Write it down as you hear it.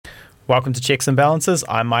Welcome to Checks and Balances.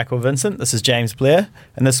 I'm Michael Vincent. This is James Blair.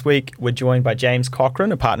 And this week we're joined by James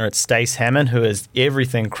Cochran, a partner at Stace Hammond, who is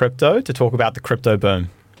everything crypto, to talk about the crypto boom.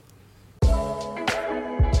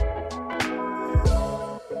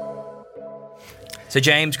 So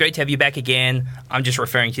James, great to have you back again. I'm just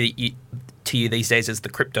referring to you these days as the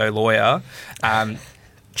crypto lawyer.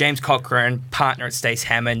 James Cochran, partner at Stace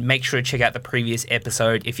Hammond. Make sure to check out the previous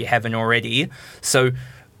episode if you haven't already. So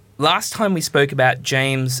last time we spoke about,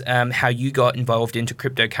 James, how you got involved into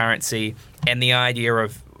cryptocurrency and the idea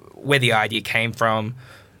of where the idea came from.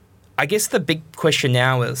 I guess the big question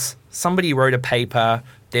now is somebody wrote a paper.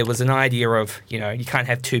 There was an idea of, you can't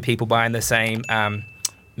have two people buying the same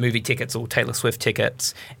movie tickets or Taylor Swift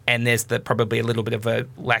tickets, and there's probably a little bit of a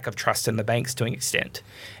lack of trust in the banks to an extent.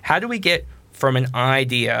 How do we get from an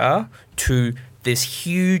idea to this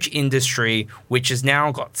huge industry which has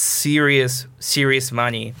now got serious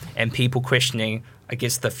money and people questioning, I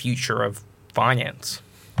guess, the future of finance?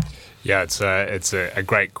 Yeah, it's a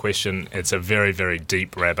great question. It's a very, very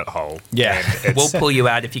deep rabbit hole. Yeah. We'll pull you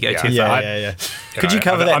out if you go too far. Yeah. Could you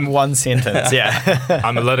cover that in one sentence? Yeah.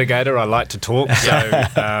 I'm a litigator. I like to talk, so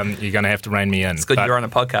you're going to have to rein me in. It's good you're on a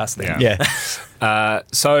podcast then. Yeah.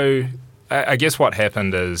 So I guess what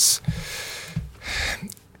happened is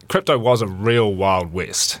crypto was a real Wild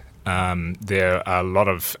West. There are a lot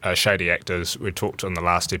of shady actors. We talked in the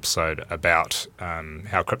last episode about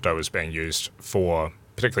how crypto was being used for,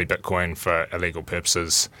 particularly Bitcoin, for illegal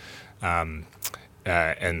purposes in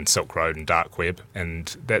Silk Road and Dark Web,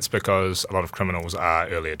 and that's because a lot of criminals are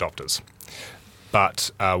early adopters.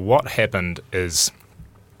 But what happened is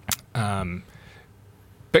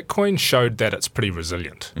Bitcoin showed that it's pretty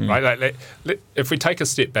resilient, right? If we take a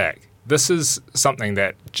step back, this is something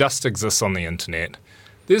that just exists on the internet.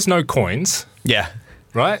 There's no coins. Yeah.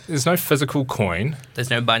 Right? There's no physical coin. There's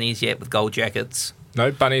no bunnies yet with gold jackets. No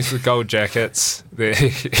bunnies with gold jackets.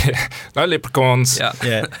 No leprechauns.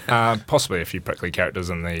 Yeah. Possibly a few prickly characters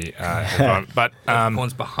in the environment. But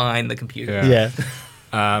leprechauns behind the computer. Yeah.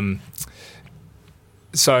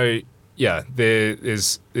 So, yeah,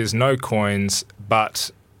 there's no coins, but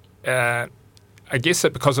I guess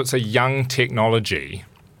that because it's a young technology,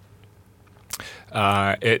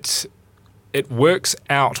 it works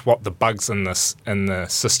out what the bugs in the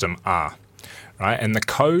system are, right? And the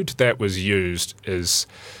code that was used is,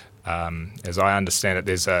 as I understand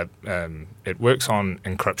it, it works on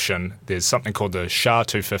encryption. There's something called the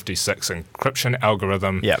SHA-256 encryption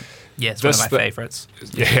algorithm. Yeah. Yeah, it's one of my favourites.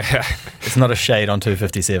 Yeah. It's not a shade on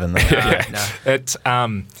 257 though.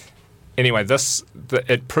 No. Anyway,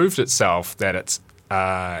 it proved itself that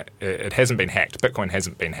it hasn't been hacked. Bitcoin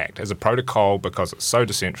hasn't been hacked as a protocol because it's so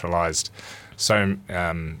decentralized. So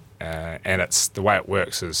and it's the way it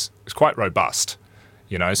works is quite robust.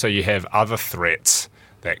 So you have other threats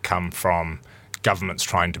that come from governments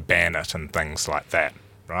trying to ban it and things like that.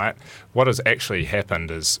 Right? What has actually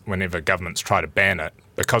happened is whenever governments try to ban it,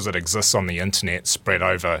 because it exists on the internet spread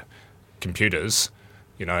over computers,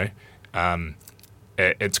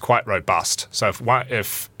 it's quite robust. So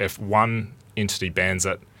if one entity bans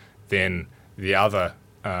it, then the other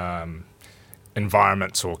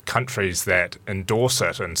environments or countries that endorse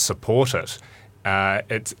it and support it,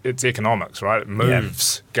 it's economics, right? It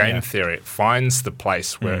moves game theory. It finds the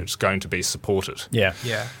place where it's going to be supported. Yeah.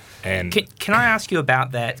 And can I ask you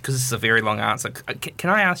about that? Because this is a very long answer.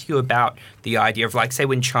 Can I ask you about the idea of, say,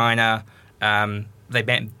 when China they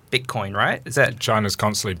banned Bitcoin, right? Is that China's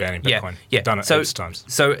constantly banning Bitcoin? Yeah. Done it 8 times.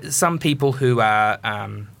 So some people who are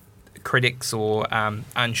critics or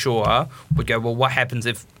unsure would go, well, what happens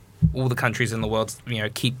if all the countries in the world,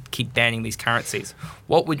 keep banning these currencies?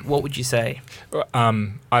 What would you say?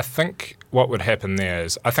 I think what would happen there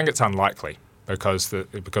is, I think it's unlikely because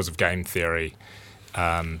of game theory.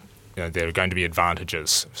 There are going to be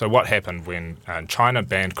advantages. So what happened when China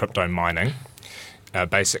banned crypto mining?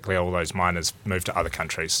 Basically, all those miners moved to other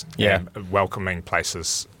countries, welcoming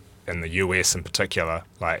places in the US in particular,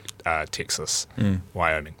 like Texas,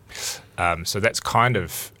 Wyoming. So that's kind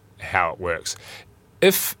of how it works.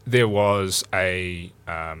 If there was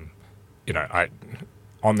on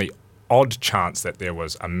the odd chance that there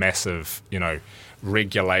was a massive,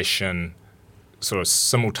 regulation, sort of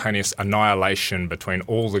simultaneous annihilation between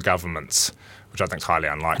all the governments, which I think is highly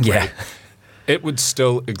unlikely, it would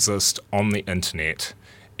still exist on the internet.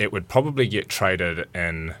 It would probably get traded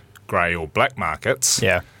in grey or black markets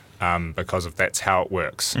because that's how it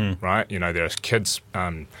works, right? There are kids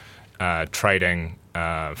trading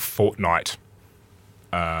Fortnite.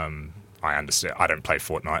 I understand. I don't play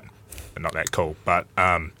Fortnite. I'm not that cool, but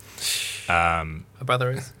my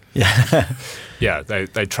brother is. Yeah,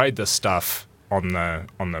 they trade this stuff on the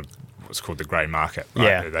what's called the grey market.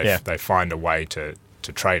 Right? They find a way to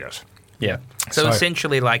trade it. Yeah. So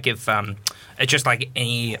essentially, like if it's just like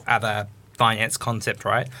any other finance concept,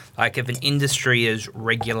 right? Like if an industry is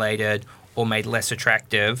regulated or made less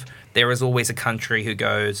attractive, there is always a country who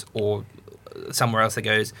goes, or somewhere else that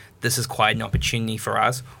goes, this is quite an opportunity for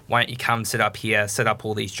us. Why don't you come sit up here, set up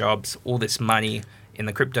all these jobs, all this money in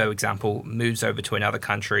the crypto example moves over to another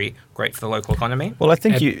country, great for the local economy. Well, I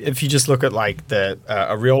think if you just look at like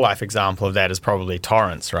a real life example of that is probably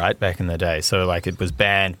torrents, right? Back in the day, so like it was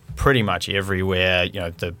banned pretty much everywhere.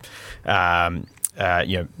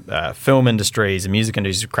 Film industries and music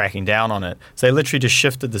industries were cracking down on it. So they literally just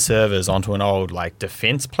shifted the servers onto an old like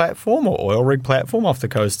defense platform or oil rig platform off the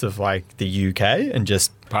coast of like the UK and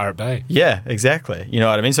just Pirate Bay. Yeah, exactly. You know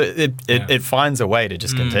what I mean? So it finds a way to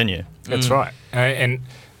just continue. That's right. And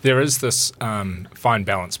there is this fine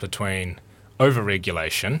balance between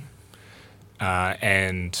over-regulation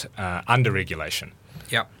and under-regulation.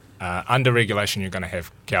 Yep. Under-regulation, you're going to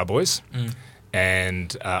have cowboys.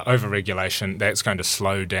 And over-regulation, that's going to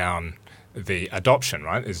slow down the adoption,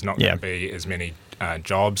 right? There's not going to be as many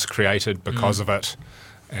jobs created because of it.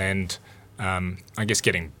 And I guess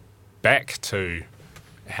getting back to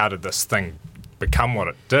how did this thing become what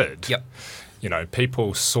it did, you know,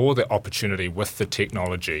 people saw the opportunity with the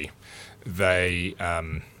technology. They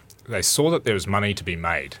saw that there was money to be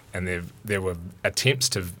made, and there were attempts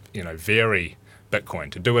to, vary Bitcoin,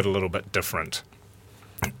 to do it a little bit different.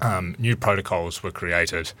 New protocols were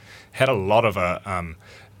created, had a lot of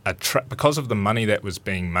because of the money that was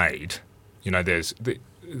being made. There's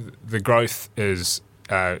the growth is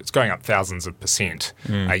it's going up thousands of %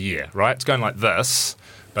 a year, right? It's going like this,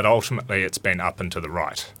 but ultimately it's been up and to the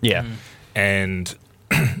right. Yeah, and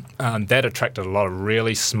that attracted a lot of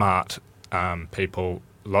really smart people.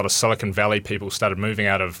 A lot of Silicon Valley people started moving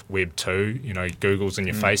out of Web 2, Googles and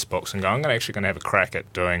your Facebooks, and going, I'm actually going to have a crack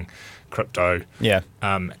at doing crypto. Yeah.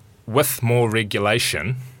 With more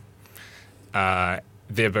regulation, there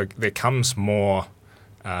comes more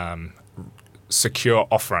secure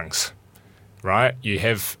offerings, right? You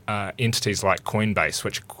have entities like Coinbase,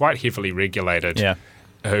 which are quite heavily regulated,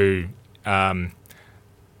 who, they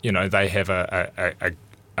have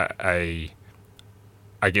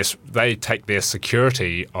I guess they take their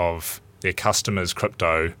security of their customers'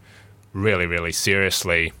 crypto really, really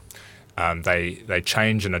seriously. They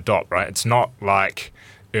change and adopt, right? It's not like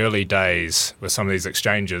early days where some of these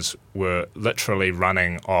exchanges were literally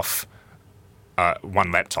running off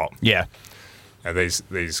one laptop. Yeah.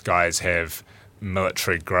 These guys have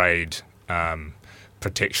military-grade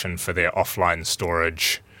protection for their offline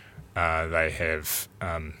storage. They have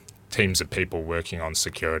teams of people working on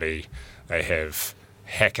security. They have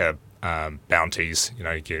hacker bounties,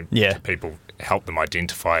 people help them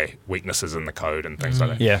identify weaknesses in the code and things like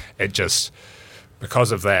that. Yeah. It just,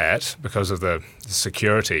 because of the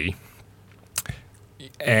security,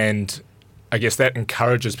 and I guess that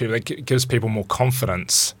encourages people, it gives people more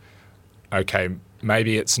confidence. Okay,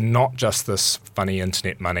 maybe it's not just this funny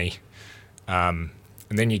internet money. And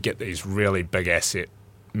then you get these really big asset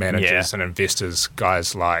managers and investors,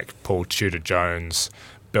 guys like Paul Tudor Jones,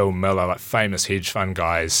 Bill Miller, like famous hedge fund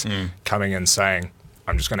guys coming in saying,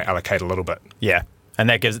 I'm just going to allocate a little bit. Yeah. And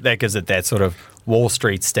that gives it that sort of Wall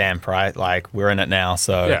Street stamp, right? Like, we're in it now,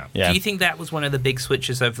 so yeah. Do you think that was one of the big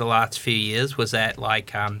switches over the last few years? Was that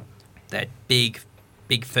like that big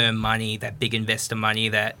firm money, that big investor money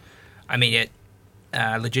that, it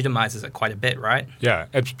legitimizes it quite a bit, right? Yeah,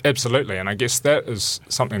 absolutely. And I guess that is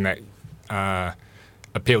something that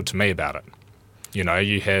appealed to me about it.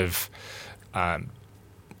 You have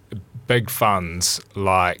big funds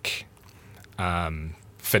like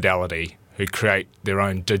Fidelity, who create their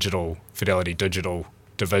own Fidelity Digital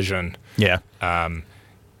division. Yeah.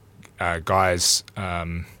 Guys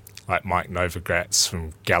like Mike Novogratz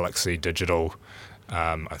from Galaxy Digital,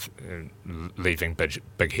 leaving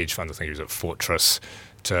big hedge funds. I think he was at Fortress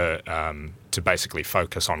to basically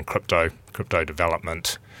focus on crypto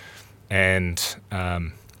development. And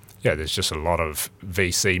there's just a lot of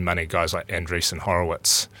VC money, guys like Andreessen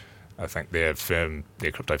Horowitz. I think their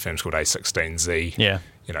crypto firm's called A16Z. Yeah.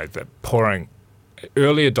 They're pouring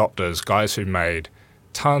early adopters, guys who made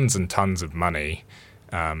tons and tons of money,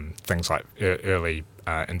 things like early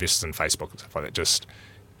investors in Facebook and stuff like that. Just,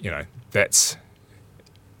 that's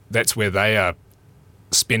where they are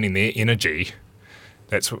spending their energy.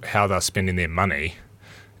 That's how they're spending their money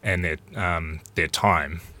and their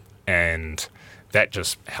time. And that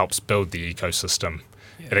just helps build the ecosystem.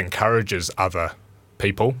 Yeah. It encourages other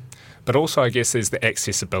people. But also, I guess, there's the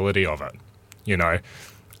accessibility of it.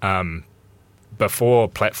 before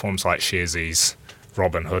platforms like Sharesies,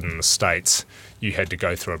 Robinhood in the States, you had to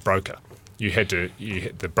go through a broker.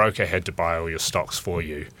 The broker had to buy all your stocks for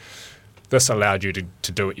you. This allowed you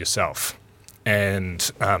to do it yourself, and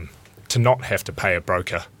to not have to pay a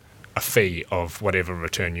broker a fee of whatever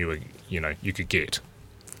return you could get.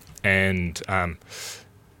 And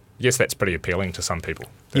yes, that's pretty appealing to some people,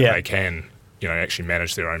 that they can actually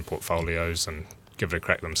manage their own portfolios and give it a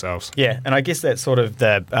crack themselves. Yeah, and I guess that's sort of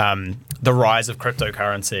the rise of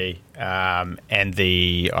cryptocurrency and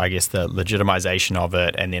the legitimization of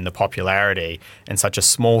it, and then the popularity in such a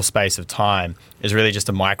small space of time is really just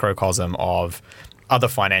a microcosm of other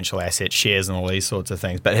financial assets, shares, and all these sorts of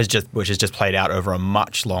things, but which has just played out over a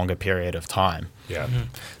much longer period of time. Yeah. Mm-hmm.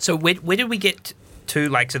 So where did we get to?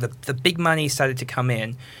 So the big money started to come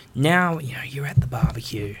in. Now you're at the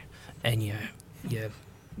barbecue, and your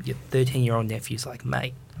 13-year-old nephew's like,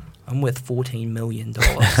 mate, I'm worth $14 million. And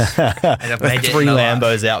I've made 3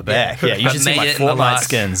 Lambos out back. Yeah, you should see my Fortnite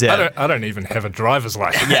skins. Yeah. I don't even have a driver's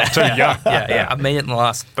license. I'm too young. Yeah. I've made it in the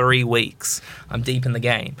last 3 weeks. I'm deep in the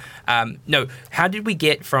game. No, how did we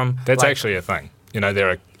get from... That's actually a thing.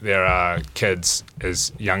 There are kids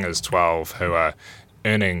as young as 12 who are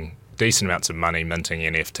earning decent amounts of money minting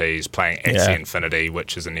NFTs, playing Axie Infinity,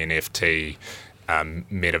 which is an NFT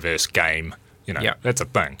metaverse game. That's a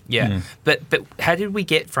thing. Yeah. But how did we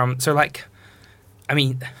get from... So,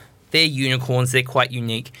 they're unicorns. They're quite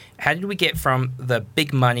unique. How did we get from the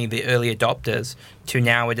big money, the early adopters, to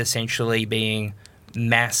now it essentially being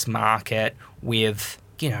mass market with,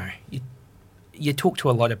 you talk to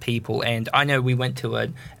a lot of people, and I know we went to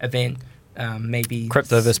an event maybe...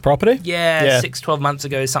 Crypto vs. property? Yeah, 6-12 months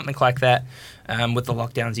ago, something like that. With the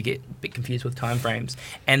lockdowns, you get a bit confused with timeframes.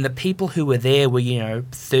 And the people who were there were,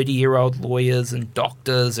 30-year-old lawyers and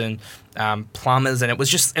doctors and plumbers, and it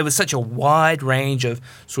was such a wide range of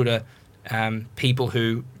sort of people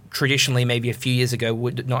who traditionally maybe a few years ago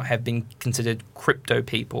would not have been considered crypto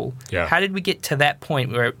people. Yeah. How did we get to that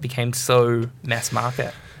point where it became so mass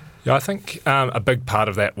market? Yeah, I think a big part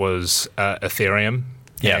of that was Ethereum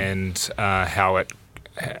and how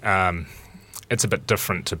it's a bit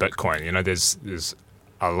different to Bitcoin. There's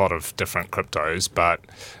a lot of different cryptos, but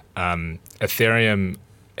Ethereum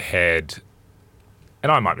had,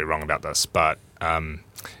 and I might be wrong about this, but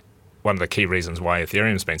one of the key reasons why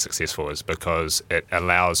Ethereum's been successful is because it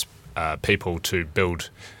allows people to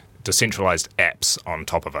build decentralized apps on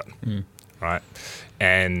top of it, right?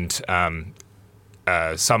 And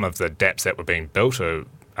some of the dApps that were being built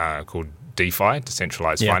are called DeFi,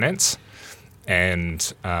 decentralized finance. And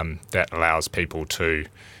that allows people to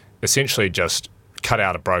essentially just cut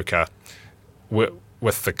out a broker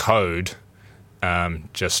with the code,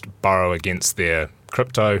 just borrow against their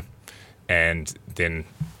crypto. And then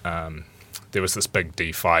there was this big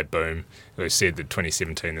DeFi boom. It was said that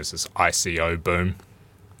 2017 there's this ICO boom.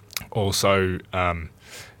 Also,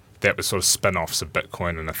 that was sort of spin-offs of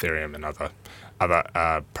Bitcoin and Ethereum and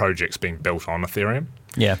other projects being built on Ethereum.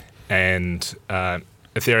 Yeah. And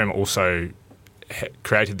Ethereum also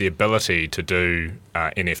created the ability to do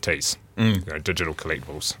NFTs, digital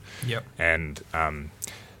collectibles. Yep. And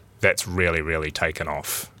that's really, really taken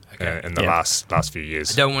off in the last few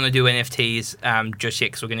years. I don't want to do NFTs just yet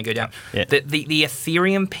because we're going to go down. Yeah. The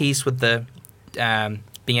Ethereum piece with the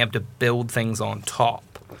being able to build things on top,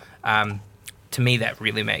 to me that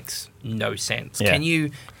really makes no sense. Yeah. Can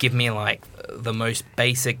you give me the most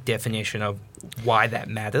basic definition of why that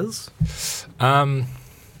matters?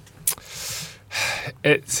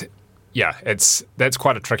 That's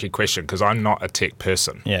quite a tricky question because I'm not a tech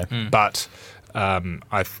person. Yeah. But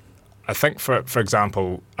I think for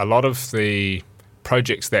example, a lot of the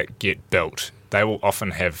projects that get built, they will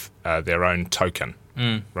often have their own token,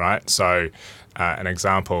 right? So an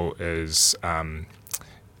example is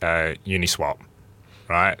Uniswap,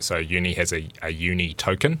 right? So Uni has a Uni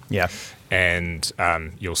token. Yeah. And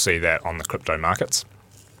you'll see that on the crypto markets.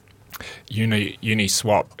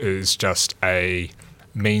 Uniswap is just a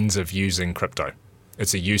means of using crypto.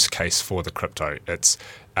 It's a use case for the crypto. It's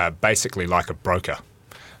basically like a broker,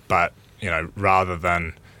 but rather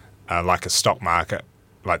than like a stock market,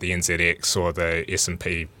 like the NZX or the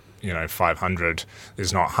S&P, 500.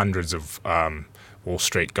 There's not hundreds of Wall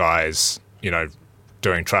Street guys,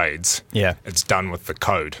 doing trades. Yeah, it's done with the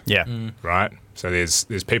code. Yeah, right. So there's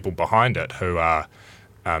people behind it who are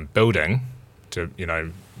building to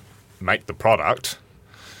make the product,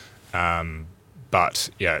 but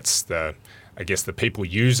it's the people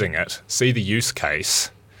using it see the use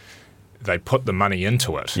case, they put the money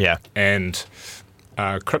into it. Yeah, and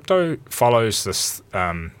crypto follows this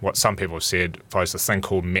what some people have said follows this thing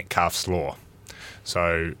called Metcalfe's law.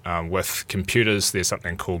 So with computers, there's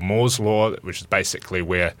something called Moore's law, which is basically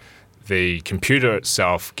where the computer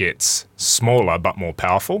itself gets smaller but more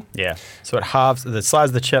powerful. Yeah. So it halves, the size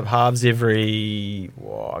of the chip halves every,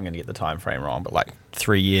 I'm going to get the time frame wrong, but like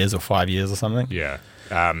 3 years or 5 years or something. Yeah.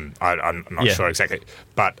 I'm not sure exactly.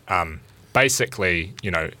 But basically,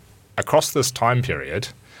 across this time period,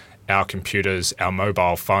 our computers, our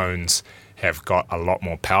mobile phones have got a lot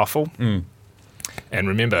more powerful. And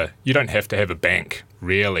remember, you don't have to have a bank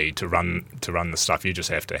really to run the stuff. You just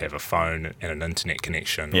have to have a phone and an internet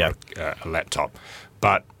connection or a laptop.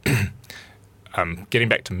 But getting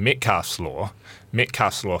back to Metcalfe's law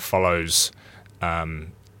follows,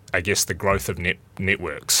 I guess, the growth of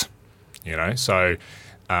networks. So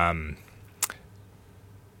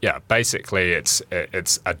basically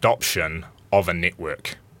it's adoption of a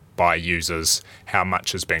network by users, how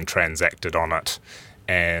much is being transacted on it,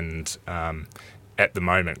 and at the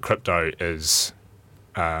moment crypto is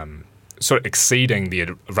sort of exceeding the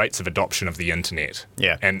rates of adoption of the internet.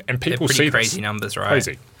 Yeah, and people They're see pretty crazy this. numbers, right?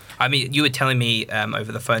 Crazy. I mean, you were telling me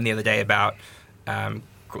over the phone the other day about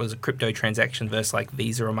was it crypto transaction versus like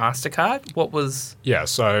Visa or MasterCard? What was? Yeah,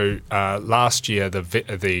 so last year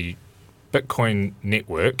the Bitcoin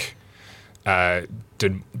network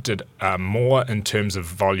did more in terms of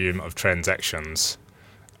volume of transactions,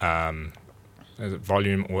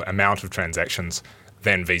 volume or amount of transactions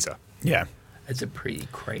than Visa. Yeah. It's a pretty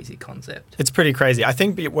crazy concept. It's pretty crazy. I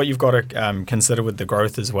think what you've got to consider with the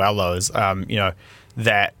growth as well, though, is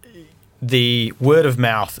that the word of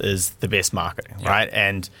mouth is the best marketing, right?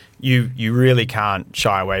 And you really can't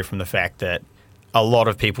shy away from the fact that a lot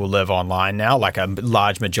of people live online now, like a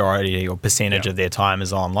large majority or percentage of their time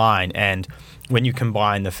is online. And when you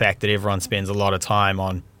combine the fact that everyone spends a lot of time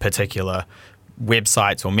on particular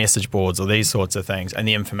websites or message boards or these sorts of things, and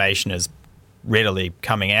the information is readily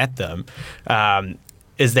coming at them,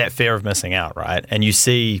 is that fear of missing out, right? And you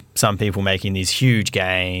see some people making these huge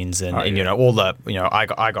gains and all the,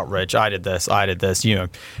 I got rich, I did this,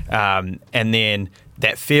 and then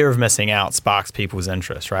that fear of missing out sparks people's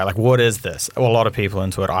interest, right? Like, what is this? Well, a lot of people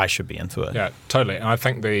into it. I should be into it. Yeah, totally. And I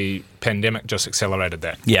think the pandemic just accelerated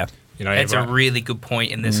that. Yeah. It's a really good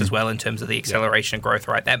point in this as well in terms of the acceleration of growth,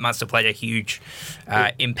 right? That must have played a huge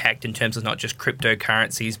impact in terms of not just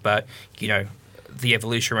cryptocurrencies, but, the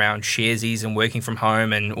evolution around sharesies and working from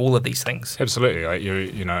home and all of these things. Absolutely. Like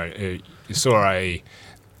you saw a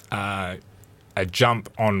jump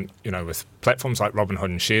on, with platforms like Robinhood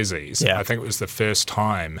and Sharesies. Yeah. I think it was the first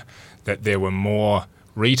time that there were more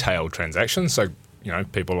retail transactions. So,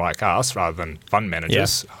 people like us rather than fund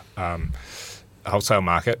managers, wholesale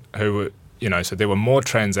market, who were, so there were more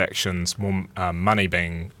transactions, more money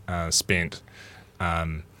being spent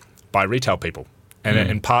by retail people. And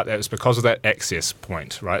in part, that was because of that access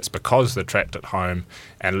point, right? It's because they're trapped at home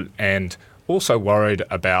and also worried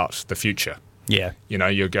about the future. Yeah.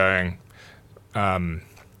 You're going, I've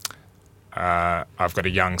got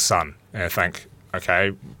a young son, and I think,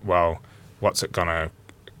 okay, well, what's it gonna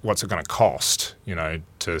cost,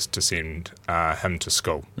 to send him to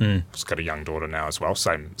school? He's got a young daughter now as well.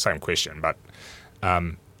 Same question, but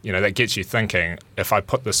that gets you thinking. If I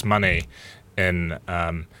put this money in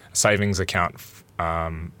a savings account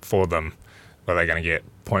for them, are they going to get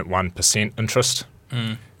 0.1% interest?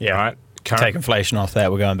 Yeah. Right. Take inflation off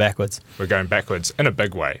that, we're going backwards. We're going backwards in a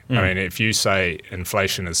big way. I mean, if you say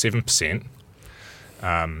inflation is 7%,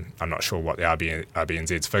 I'm not sure what the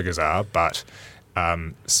RBNZ's figures are, but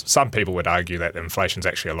some people would argue that inflation is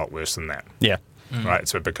actually a lot worse than that. Yeah. Right?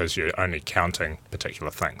 So because you're only counting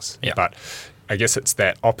particular things. Yeah. But I guess it's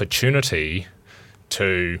that opportunity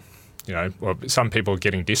to, some people are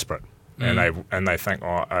getting desperate and they think,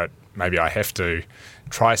 maybe I have to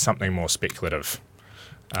try something more speculative.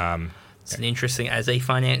 It's an interesting, as a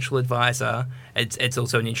financial advisor, it's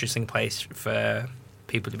also an interesting place for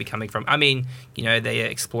people to be coming from. I mean, they're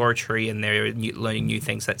exploratory and they're learning new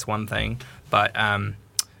things. That's one thing. But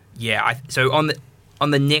so on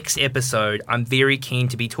the next episode, I'm very keen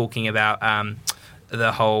to be talking about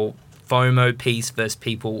the whole FOMO piece versus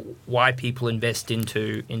why people invest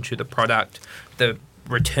into the product, the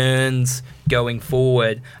returns going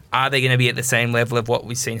forward. Are they going to be at the same level of what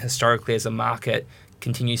we've seen historically as a market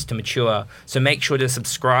continues to mature? So make sure to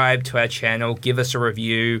subscribe to our channel, give us a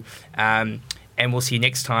review, and we'll see you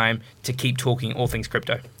next time to keep talking all things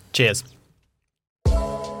crypto. Cheers.